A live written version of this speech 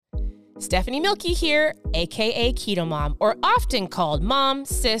Stephanie Milky here, aka KetoMom, or often called mom,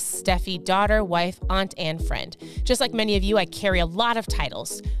 sis, Steffi, daughter, wife, aunt, and friend. Just like many of you, I carry a lot of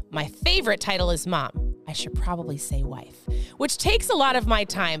titles. My favorite title is mom. I should probably say wife, which takes a lot of my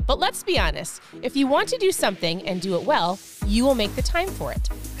time. But let's be honest, if you want to do something and do it well, you will make the time for it.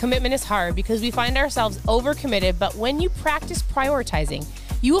 Commitment is hard because we find ourselves overcommitted, but when you practice prioritizing,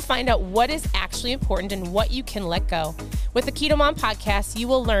 you will find out what is actually important and what you can let go. With the KetoMom podcast, you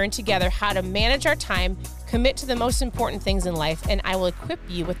will learn together how to manage our time, commit to the most important things in life, and I will equip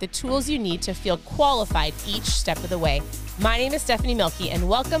you with the tools you need to feel qualified each step of the way. My name is Stephanie Milky, and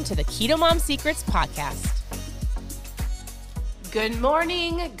welcome to the KetoMom Secrets podcast. Good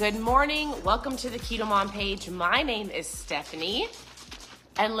morning. Good morning. Welcome to the KetoMom page. My name is Stephanie,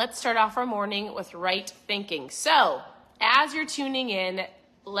 and let's start off our morning with right thinking. So, as you're tuning in,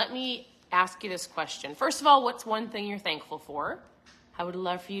 let me ask you this question. First of all, what's one thing you're thankful for? I would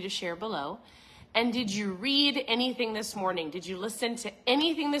love for you to share below. And did you read anything this morning? Did you listen to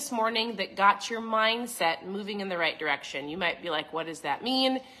anything this morning that got your mindset moving in the right direction? You might be like, what does that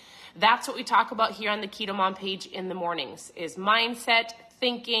mean? That's what we talk about here on the KetoMom page in the mornings, is mindset,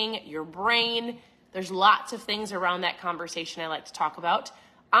 thinking, your brain. There's lots of things around that conversation I like to talk about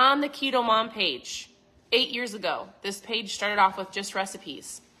on the KetoMom page. 8 years ago, this page started off with just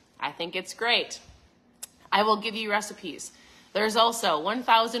recipes. I think it's great. I will give you recipes. There's also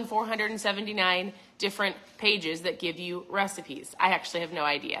 1,479 different pages that give you recipes. I actually have no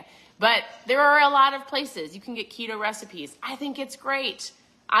idea. But there are a lot of places you can get keto recipes. I think it's great.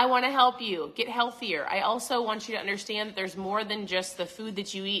 I want to help you get healthier. I also want you to understand that there's more than just the food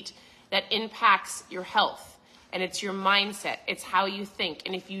that you eat that impacts your health. And it's your mindset. It's how you think.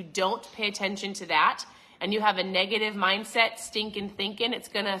 And if you don't pay attention to that, and you have a negative mindset, stinking thinking, it's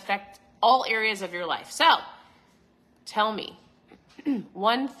going to affect all areas of your life. So, tell me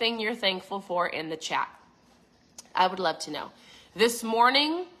one thing you're thankful for in the chat. I would love to know. This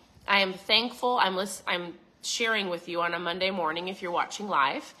morning, I am thankful. I'm sharing with you on a Monday morning if you're watching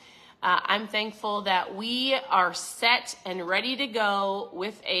live. I'm thankful that we are set and ready to go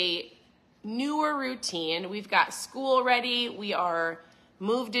with a newer routine. We've got school ready. We are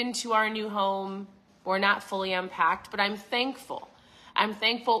moved into our new home. We're not fully unpacked, but I'm thankful. I'm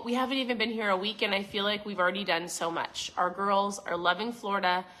thankful. We haven't even been here a week, and I feel like we've already done so much. Our girls are loving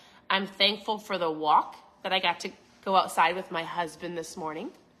Florida. I'm thankful for the walk that I got to go outside with my husband this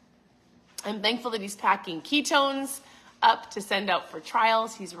morning. I'm thankful that he's packing ketones up to send out for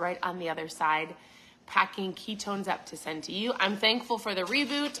trials. He's right on the other side, packing ketones up to send to you. I'm thankful for the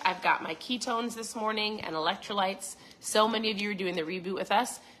reboot. I've got my ketones this morning and electrolytes. So many of you are doing the reboot with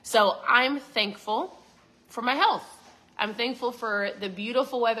us. So I'm thankful for my health. I'm thankful for the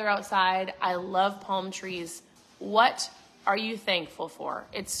beautiful weather outside. I love palm trees. What are you thankful for?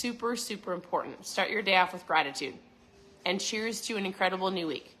 It's super, super important. Start your day off with gratitude. And cheers to an incredible new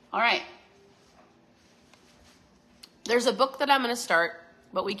week. All right. There's a book that I'm going to start,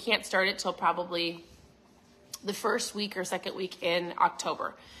 but we can't start it till probably the first week or second week in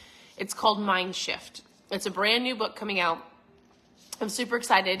October. It's called Mind Shift. It's a brand new book coming out. I'm super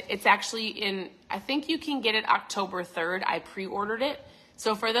excited. It's actually I think you can get it October 3rd. I pre-ordered it.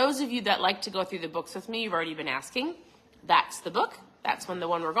 So for those of you that like to go through the books with me, you've already been asking, that's the book. That's the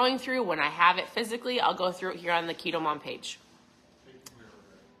one we're going through. When I have it physically, I'll go through it here on the KetoMom page.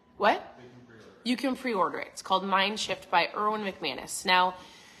 What? You can pre-order it. It's called Mind Shift by Erwin McManus. Now,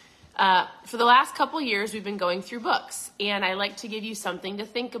 for the last couple years, we've been going through books, and I like to give you something to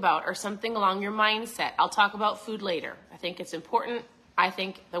think about or something along your mindset. I'll talk about food later. I think it's important. I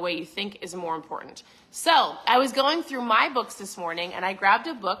think the way you think is more important. So I was going through my books this morning, and I grabbed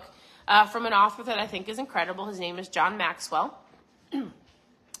a book from an author that I think is incredible. His name is John Maxwell.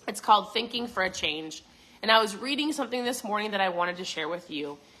 It's called Thinking for a Change. And I was reading something this morning that I wanted to share with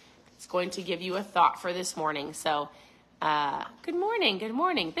you. It's going to give you a thought for this morning. So good morning. Good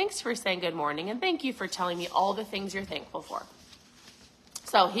morning. Thanks for saying good morning. And thank you for telling me all the things you're thankful for.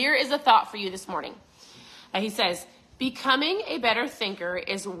 So here is a thought for you this morning. He says, becoming a better thinker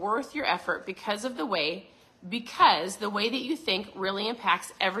is worth your effort because the way that you think really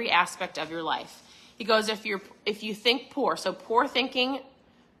impacts every aspect of your life. He goes, if you think poor, so poor thinking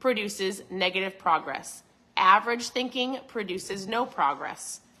produces negative progress. Average thinking produces no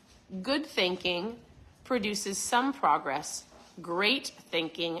progress. Good thinking produces some progress. Great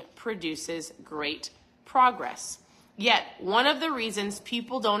thinking produces great progress. Yet, one of the reasons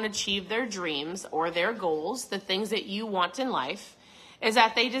people don't achieve their dreams or their goals, the things that you want in life, is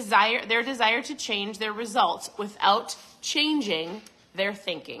that their desire to change their results without changing their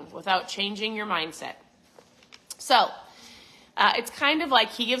thinking, without changing your mindset. So, It's kind of like,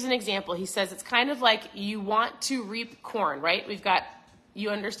 he gives an example. He says it's kind of like you want to reap corn, right?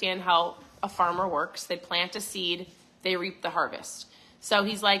 You understand how a farmer works. They plant a seed, they reap the harvest. So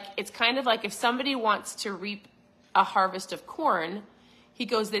he's like, it's kind of like if somebody wants to reap a harvest of corn, he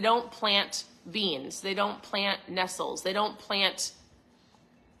goes, they don't plant beans, they don't plant nettles, they don't plant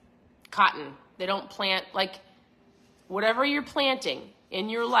cotton, they don't plant, like, whatever you're planting in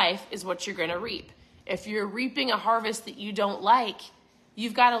your life is what you're going to reap. If you're reaping a harvest that you don't like,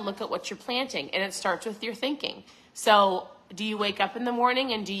 you've got to look at what you're planting, and it starts with your thinking. So do you wake up in the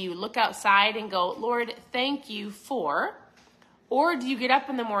morning and do you look outside and go, Lord, thank you for, or do you get up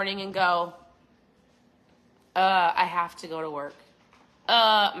in the morning and go, I have to go to work.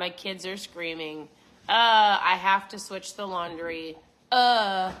 My kids are screaming. I have to switch the laundry.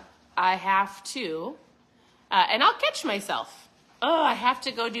 I have to, and I'll catch myself. I have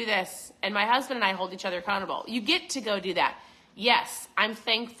to go do this. And my husband and I hold each other accountable. You get to go do that. Yes, I'm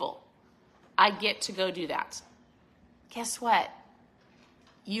thankful. I get to go do that. Guess what?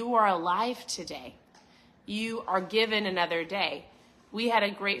 You are alive today. You are given another day. We had a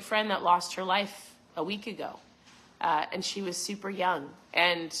great friend that lost her life a week ago. And she was super young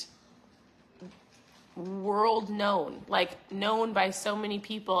and world known, like known by so many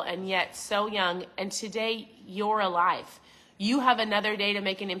people and yet so young. And today you're alive. You have another day to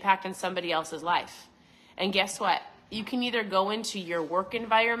make an impact in somebody else's life. And guess what? You can either go into your work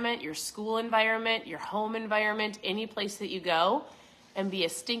environment, your school environment, your home environment, any place that you go, and be a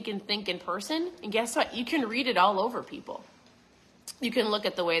stinking thinking person. And guess what? You can read it all over people. You can look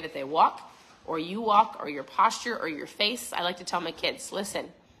at the way that they walk, or you walk, or your posture, or your face. I like to tell my kids, listen,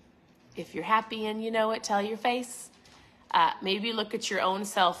 if you're happy and you know it, tell your face. Maybe look at your own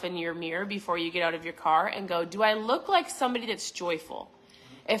self in your mirror before you get out of your car and go, do I look like somebody that's joyful?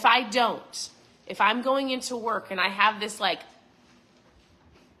 If I don't, if I'm going into work and I have this like,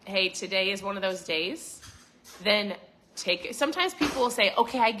 hey, today is one of those days, then take it. Sometimes people will say,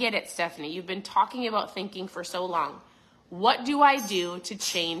 okay, I get it, Stephanie. You've been talking about thinking for so long. What do I do to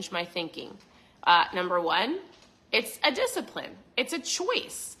change my thinking? Number one, it's a discipline. It's a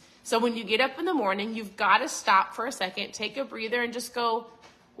choice. So when you get up in the morning, you've got to stop for a second, take a breather, and just go,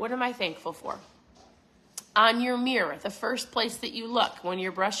 what am I thankful for? On your mirror, the first place that you look when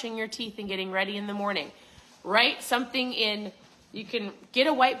you're brushing your teeth and getting ready in the morning, write something in. You can get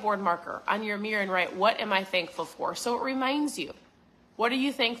a whiteboard marker on your mirror and write, what am I thankful for? So it reminds you, what are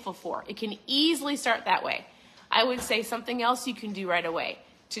you thankful for? It can easily start that way. I would say something else you can do right away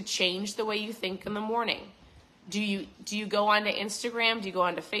to change the way you think in the morning. Do you go onto Instagram? Do you go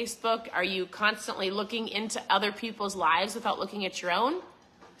onto Facebook? Are you constantly looking into other people's lives without looking at your own?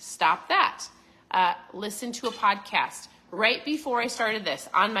 Stop that. Listen to a podcast. Right before I started this,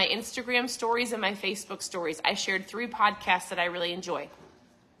 on my Instagram stories and my Facebook stories, I shared 3 podcasts that I really enjoy.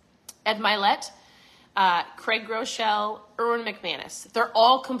 Ed Milet, Craig Groeschel, Erwin McManus. They're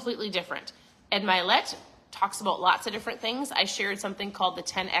all completely different. Ed Milet talks about lots of different things. I shared something called the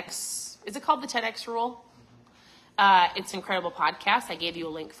 10X. Is it called the 10X rule? It's an incredible podcast. I gave you a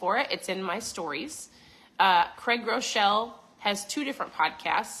link for it. It's in my stories. Craig Groeschel has 2 different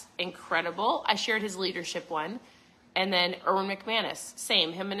podcasts. Incredible. I shared his leadership one. And then Erwin McManus,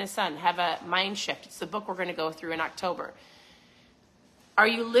 same. Him and his son have a mind shift. It's the book we're going to go through in October. Are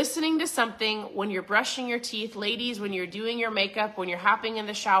you listening to something when you're brushing your teeth? Ladies, when you're doing your makeup, when you're hopping in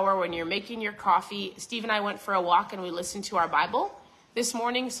the shower, when you're making your coffee? Steve and I went for a walk and we listened to our Bible this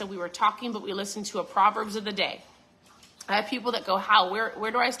morning. So we were talking, but we listened to a Proverbs of the day. I have people that go,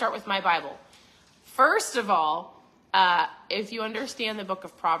 where do I start with my Bible? First of all, if you understand the book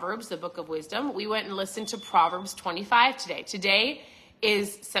of Proverbs, the book of wisdom, we went and listened to Proverbs 25 today. Today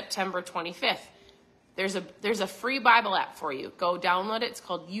is September 25th. There's a free Bible app for you. Go download it. It's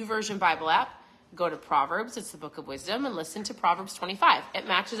called YouVersion Bible app. Go to Proverbs. It's the book of wisdom, and listen to Proverbs 25. It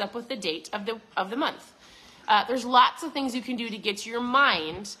matches up with the date of the month. There's lots of things you can do to get your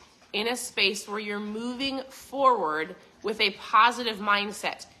mind in a space where you're moving forward with a positive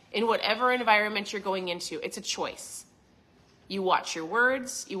mindset in whatever environment you're going into. It's a choice. You watch your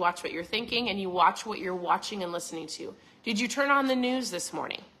words, you watch what you're thinking, and you watch what you're watching and listening to. Did you turn on the news this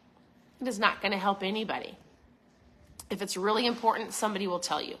morning? It is not going to help anybody. If it's really important, somebody will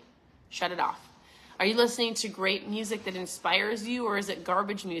tell you. Shut it off. Are you listening to great music that inspires you, or is it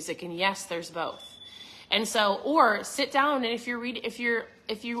garbage music? And yes, there's both. And so, or sit down, and if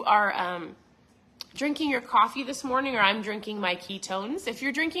you are drinking your coffee this morning, or I'm drinking my ketones. If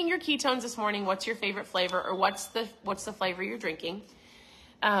you're drinking your ketones this morning, what's your favorite flavor, or what's the flavor you're drinking?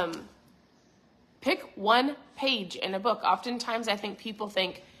 Pick one page in a book. Oftentimes I think people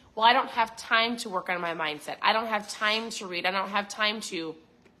think, Well, I don't have time to work on my mindset. I don't have time to read. I don't have time to.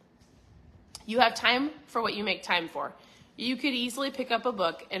 You have time for what you make time for. You could easily pick up a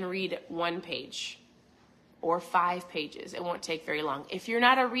book and read 1 page or 5 pages. It won't take very long. If you're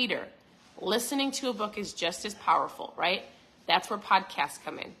not a reader, listening to a book is just as powerful, right? That's where podcasts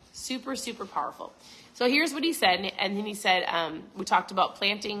come in. Super, super powerful. So here's what he said. And then he said, we talked about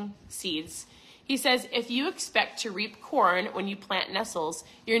planting seeds. He says, if you expect to reap corn when you plant nettles,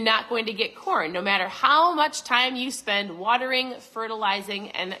 you're not going to get corn, no matter how much time you spend watering, fertilizing,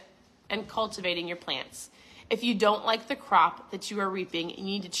 and cultivating your plants. If you don't like the crop that you are reaping, you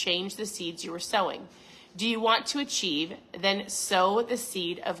need to change the seeds you are sowing. Do you want to achieve? Then sow the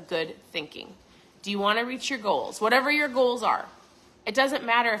seed of good thinking. Do you want to reach your goals? Whatever your goals are. It doesn't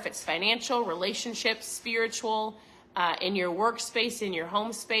matter if it's financial, relationships, spiritual, in your workspace, in your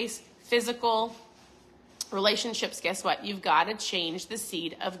home space, physical, relationships. Guess what? You've got to change the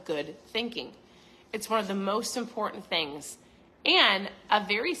seed of good thinking. It's one of the most important things, and a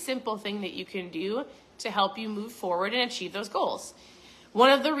very simple thing that you can do to help you move forward and achieve those goals. One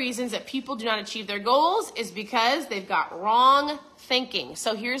of the reasons that people do not achieve their goals is because they've got wrong thinking.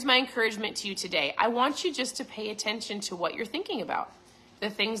 So here's my encouragement to you today. I want you just to pay attention to what you're thinking about, the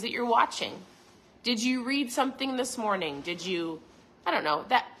things that you're watching. Did you read something this morning? Did you, I don't know.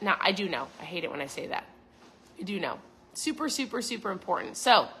 No, I do know. I hate it when I say that. I do know. Super, super, super important.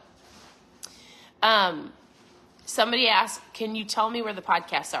 So, somebody asked, can you tell me where the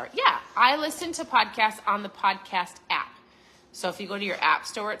podcasts are? Yeah, I listen to podcasts on the podcast app. So if you go to your app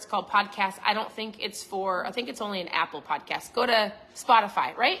store, it's called Podcasts. I think it's only an Apple podcast. Go to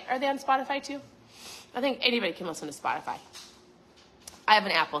Spotify, right? Are they on Spotify too? I think anybody can listen to Spotify. I have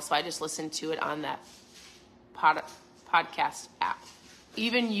an Apple, so I just listen to it on that podcast app.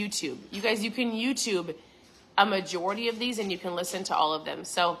 Even YouTube. You guys, you can YouTube a majority of these and you can listen to all of them.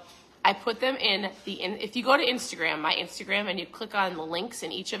 So I put them if you go to Instagram, my Instagram, and you click on the links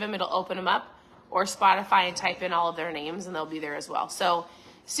in each of them, it'll open them up. Or Spotify and type in all of their names and they'll be there as well. So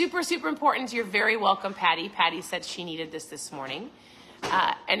super, super important. You're very welcome, Patty. Patty said she needed this morning.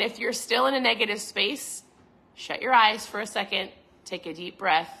 And if you're still in a negative space, shut your eyes for a second, take a deep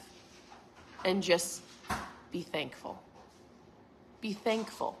breath, and just be thankful. Be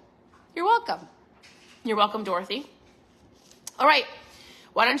thankful. You're welcome. You're welcome, Dorothy. All right.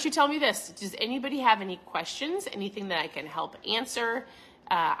 Why don't you tell me this? Does anybody have any questions? Anything that I can help answer?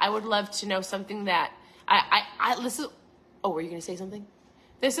 I would love to know something that listen. Oh, were you going to say something?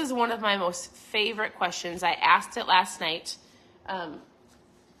 This is one of my most favorite questions. I asked it last night. And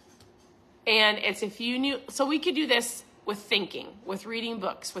it's if you knew, so we could do this with thinking, with reading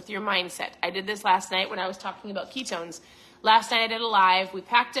books, with your mindset. I did this last night when I was talking about ketones. Last night I did a live. We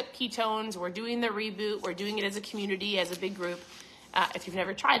packed up ketones. We're doing the reboot. We're doing it as a community, as a big group. If you've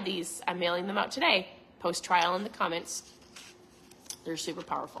never tried these, I'm mailing them out today. Post trial in the comments. They're super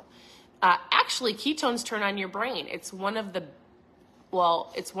powerful. Actually, ketones turn on your brain. It's one of the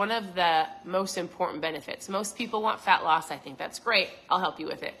most important benefits. Most people want fat loss. I think that's great. I'll help you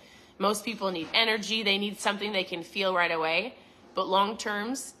with it. Most people need energy. They need something they can feel right away. But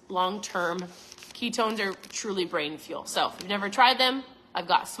long-term, ketones are truly brain fuel. So if you've never tried them, I've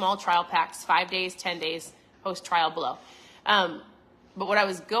got small trial packs, 5 days, 10 days, post trial below. But what I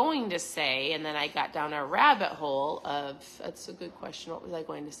was going to say, and then I got down a rabbit hole of, that's a good question. What was I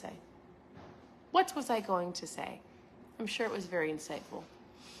going to say? What was I going to say? I'm sure it was very insightful.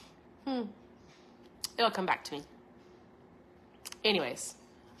 It'll come back to me. Anyways,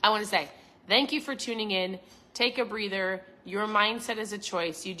 I want to say thank you for tuning in. Take a breather. Your mindset is a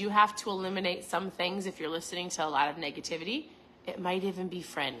choice. You do have to eliminate some things if you're listening to a lot of negativity. It might even be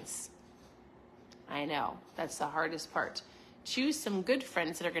friends. I know. That's the hardest part. Choose some good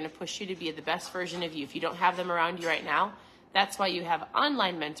friends that are going to push you to be the best version of you. If you don't have them around you right now, that's why you have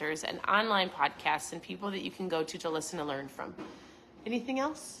online mentors and online podcasts and people that you can go to listen and learn from. Anything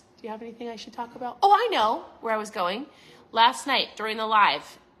else? Do you have anything I should talk about? Oh, I know where I was going. Last night during the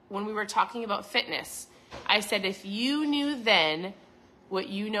live, when we were talking about fitness, I said, if you knew then what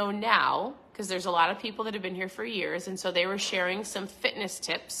you know now, because there's a lot of people that have been here for years, and so they were sharing some fitness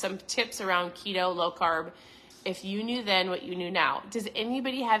tips, some tips around keto, low carb. If you knew then what you knew now. Does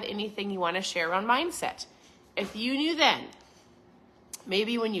anybody have anything you want to share on mindset? If you knew then,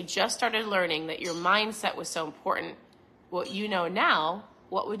 maybe when you just started learning that your mindset was so important, what you know now,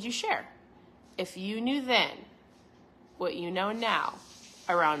 what would you share? If you knew then what you know now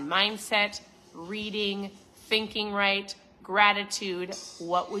around mindset, reading, thinking right, gratitude,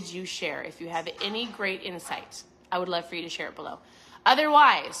 what would you share? If you have any great insight, I would love for you to share it below.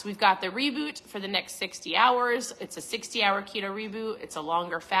 Otherwise, we've got the reboot for the next 60 hours. It's a 60-hour keto reboot. It's a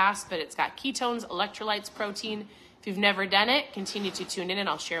longer fast, but it's got ketones, electrolytes, protein. If you've never done it, continue to tune in and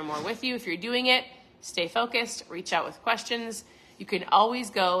I'll share more with you. If you're doing it, stay focused, reach out with questions. You can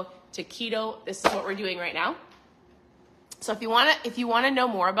always go to keto. This is what we're doing right now. So if you want to know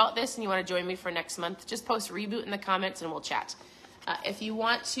more about this and you want to join me for next month, just post reboot in the comments and we'll chat. If you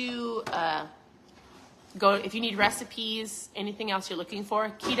want to if you need recipes, anything else you're looking for,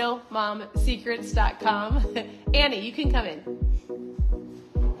 ketomomsecrets.com. Annie, you can come in.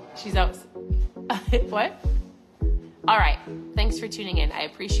 She's out. What? All right. Thanks for tuning in. I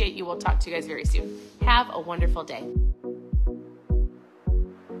appreciate you. We'll talk to you guys very soon. Have a wonderful day.